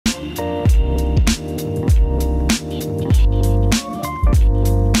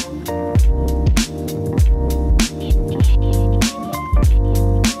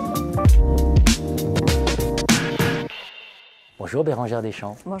Bonjour Bérangère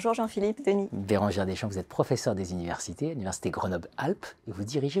Deschamps. Bonjour Jean-Philippe Denis. Bérangère Deschamps, vous êtes professeure des universités, à l'Université Grenoble-Alpes, et vous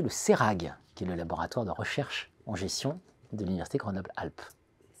dirigez le CERAG, qui est le laboratoire de recherche en gestion de l'Université Grenoble-Alpes.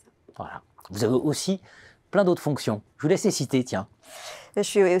 Voilà. Vous avez aussi plein d'autres fonctions. Je vous laisse les citer, tiens. Je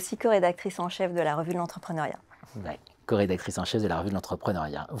suis aussi co-rédactrice en chef de la revue de l'entrepreneuriat. Ouais, co-rédactrice en chef de la revue de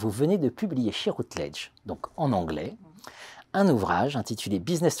l'entrepreneuriat. Vous venez de publier chez Routledge, donc en anglais, un ouvrage intitulé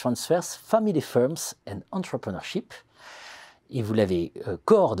Business Transfers, Family Firms and Entrepreneurship. Et vous l'avez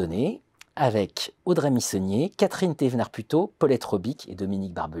coordonné avec Audrey Missonnier, Catherine Thévenard-Puteau, Paulette Robic et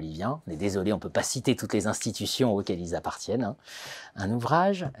Dominique Barbelivien. On est désolé, on ne peut pas citer toutes les institutions auxquelles ils appartiennent. Hein. Un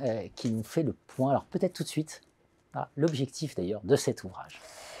ouvrage qui nous fait le point, alors peut-être tout de suite, l'objectif d'ailleurs de cet ouvrage.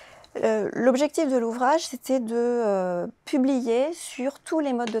 L'objectif de l'ouvrage, c'était de publier sur tous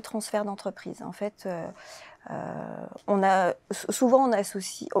les modes de transfert d'entreprise. En fait, souvent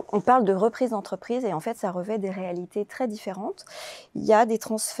on parle de reprise d'entreprise et en fait ça revêt des réalités très différentes. Il y a des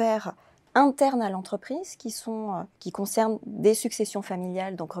transferts internes à l'entreprise qui concernent des successions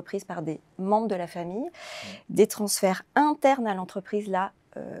familiales, donc reprises par des membres de la famille, des transferts internes à l'entreprise là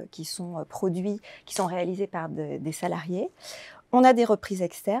qui sont réalisés par des salariés. On a des reprises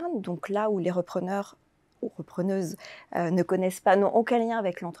externes, donc là où les repreneurs ou repreneuses ne connaissent pas, n'ont aucun lien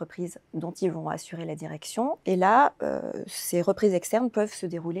avec l'entreprise dont ils vont assurer la direction. Et là, ces reprises externes peuvent se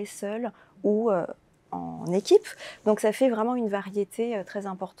dérouler seules ou en équipe. Donc ça fait vraiment une variété très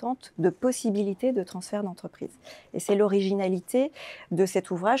importante de possibilités de transfert d'entreprise. Et c'est l'originalité de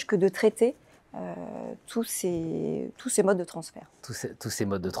cet ouvrage que de traiter tous ces modes de transfert. Tous ces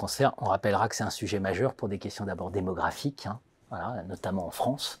modes de transfert, on rappellera que c'est un sujet majeur pour des questions d'abord démographiques, hein. Voilà, notamment en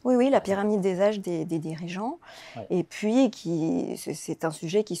France. Oui, la pyramide des âges des dirigeants. Ouais. Et puis, c'est un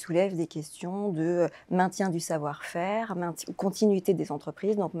sujet qui soulève des questions de maintien du savoir-faire, continuité des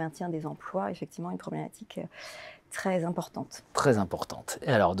entreprises, donc maintien des emplois, effectivement une problématique très importante. Très importante.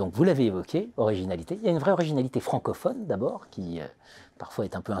 Et alors, donc, vous l'avez évoqué, originalité. Il y a une vraie originalité francophone, d'abord, qui parfois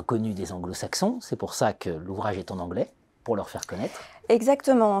est un peu inconnue des anglo-saxons. C'est pour ça que l'ouvrage est en anglais, pour leur faire connaître.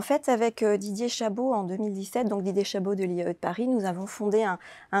 Exactement. En fait, avec Didier Chabot en 2017, donc Didier Chabot de l'IAE de Paris, nous avons fondé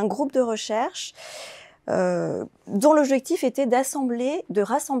un groupe de recherche dont l'objectif était de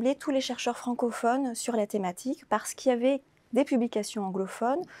rassembler tous les chercheurs francophones sur la thématique parce qu'il y avait des publications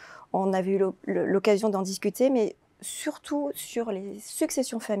anglophones. On avait eu l'occasion d'en discuter, mais surtout sur les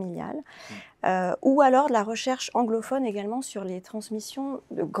successions familiales, ou alors de la recherche anglophone également sur les transmissions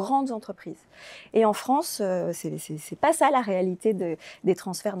de grandes entreprises. Et en France, c'est pas ça la réalité des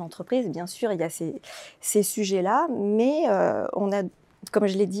transferts d'entreprises. Bien sûr, il y a ces sujets-là, mais on a, comme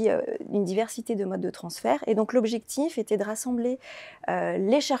je l'ai dit, une diversité de modes de transfert. Et donc l'objectif était de rassembler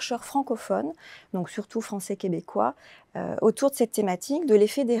les chercheurs francophones, donc surtout français québécois, autour de cette thématique, de les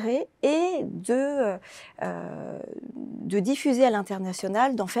fédérer et de diffuser à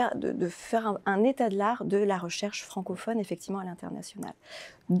l'international, de faire un état de l'art de la recherche francophone effectivement à l'international.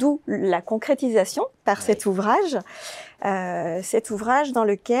 D'où la concrétisation par cet ouvrage dans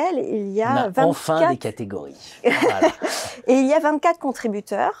lequel il y a 24... Enfin des catégories. Voilà. Et il y a 24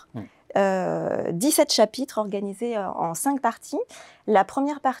 contributeurs. 17 chapitres organisés en 5 parties. La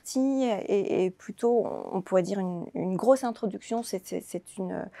première partie est plutôt, on pourrait dire, une grosse introduction. C'est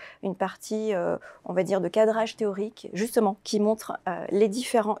une partie, on va dire, de cadrage théorique, justement, qui montre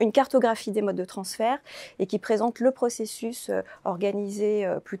une cartographie des modes de transfert et qui présente le processus organisé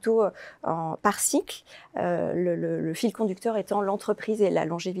plutôt par cycle, le fil conducteur étant l'entreprise et la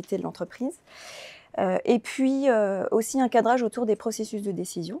longévité de l'entreprise. Et puis aussi un cadrage autour des processus de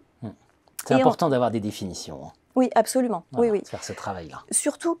décision. C'est important d'avoir des définitions. Hein. Oui, absolument. Voilà, oui. Faire ce travail-là.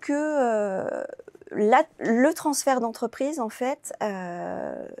 Surtout que le transfert d'entreprise, en fait,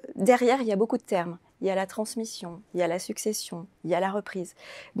 derrière, il y a beaucoup de termes. Il y a la transmission, il y a la succession, il y a la reprise.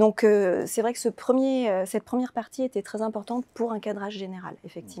 Donc, c'est vrai que cette première partie était très importante pour un cadrage général,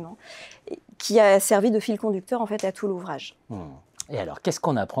 effectivement, qui a servi de fil conducteur, en fait, à tout l'ouvrage. Et alors, qu'est-ce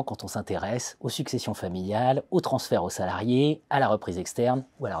qu'on apprend quand on s'intéresse aux successions familiales, au transfert aux salariés, à la reprise externe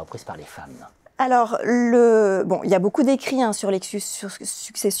ou à la reprise par les femmes? Alors, il y a beaucoup d'écrits sur les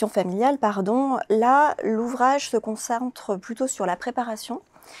successions familiales, pardon. Là, l'ouvrage se concentre plutôt sur la préparation,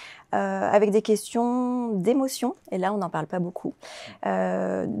 avec des questions d'émotion, et là, on n'en parle pas beaucoup,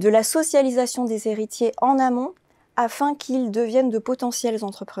 de la socialisation des héritiers en amont, afin qu'ils deviennent de potentiels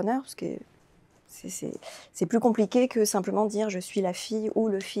entrepreneurs, parce que c'est plus compliqué que simplement dire je suis la fille ou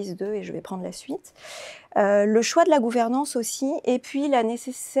le fils d'eux et je vais prendre la suite. Le choix de la gouvernance aussi, et puis la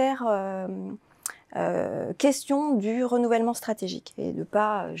nécessaire question du renouvellement stratégique et de ne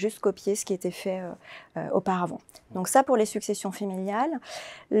pas juste copier ce qui était fait auparavant. Donc ça pour les successions familiales.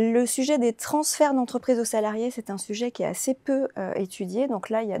 Le sujet des transferts d'entreprise aux salariés, c'est un sujet qui est assez peu étudié. Donc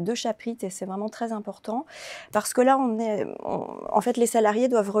là, il y a 2 chapitres et c'est vraiment très important parce que là, en fait, les salariés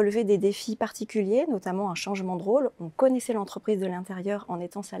doivent relever des défis particuliers, notamment un changement de rôle. On connaissait l'entreprise de l'intérieur en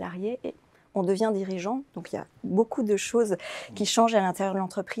étant salarié et on devient dirigeant, donc il y a beaucoup de choses qui changent à l'intérieur de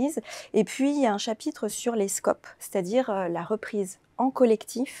l'entreprise. Et puis, il y a un chapitre sur les scopes, c'est-à-dire la reprise en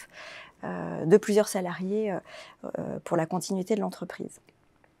collectif de plusieurs salariés pour la continuité de l'entreprise.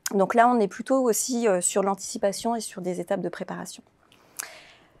 Donc là, on est plutôt aussi sur l'anticipation et sur des étapes de préparation.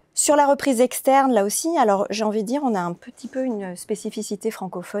 Sur la reprise externe, là aussi, alors j'ai envie de dire, on a un petit peu une spécificité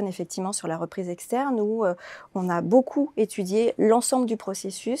francophone, effectivement, sur la reprise externe, où on a beaucoup étudié l'ensemble du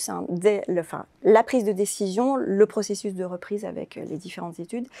processus, hein, la prise de décision, le processus de reprise avec les différentes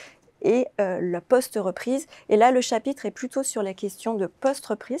études, et la post-reprise. Et là, le chapitre est plutôt sur la question de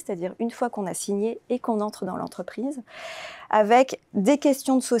post-reprise, c'est-à-dire une fois qu'on a signé et qu'on entre dans l'entreprise, avec des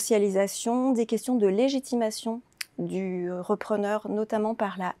questions de socialisation, des questions de légitimation du repreneur, notamment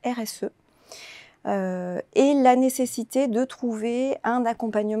par la RSE, et la nécessité de trouver un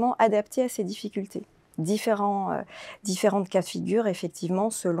accompagnement adapté à ces difficultés. Différentes cas de figure,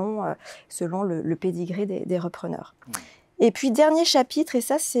 effectivement, selon le pédigré des repreneurs. Et puis, dernier chapitre, et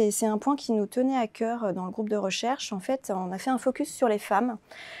ça, c'est un point qui nous tenait à cœur dans le groupe de recherche. En fait, on a fait un focus sur les femmes,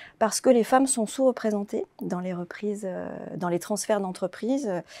 parce que les femmes sont sous-représentées dans les reprises, dans les transferts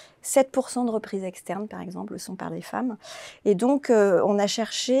d'entreprise. 7% de reprises externes, par exemple, sont par les femmes. Et donc, on a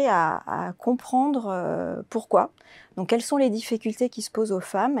cherché à comprendre pourquoi. Donc, quelles sont les difficultés qui se posent aux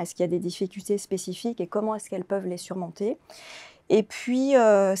femmes? Est-ce qu'il y a des difficultés spécifiques et comment est-ce qu'elles peuvent les surmonter? Et puis,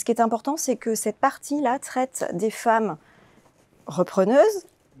 ce qui est important, c'est que cette partie-là traite des femmes repreneuses,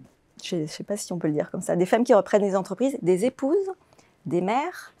 je ne sais pas si on peut le dire comme ça, des femmes qui reprennent les entreprises, des épouses, des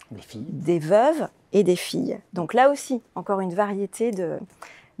mères, des filles, des veuves et des filles. Donc là aussi, encore une variété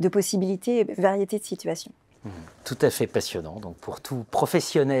de possibilités, variété de situations. Tout à fait passionnant. Donc pour tout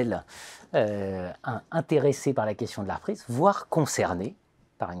professionnel intéressé par la question de la reprise, voire concerné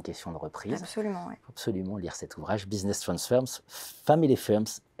par une question de reprise. Absolument, oui. Il faut absolument lire cet ouvrage, Business Transfers, Family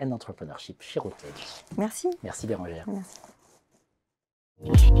Firms and Entrepreneurship, chez Routledge. Merci. Merci Bérangère. Merci.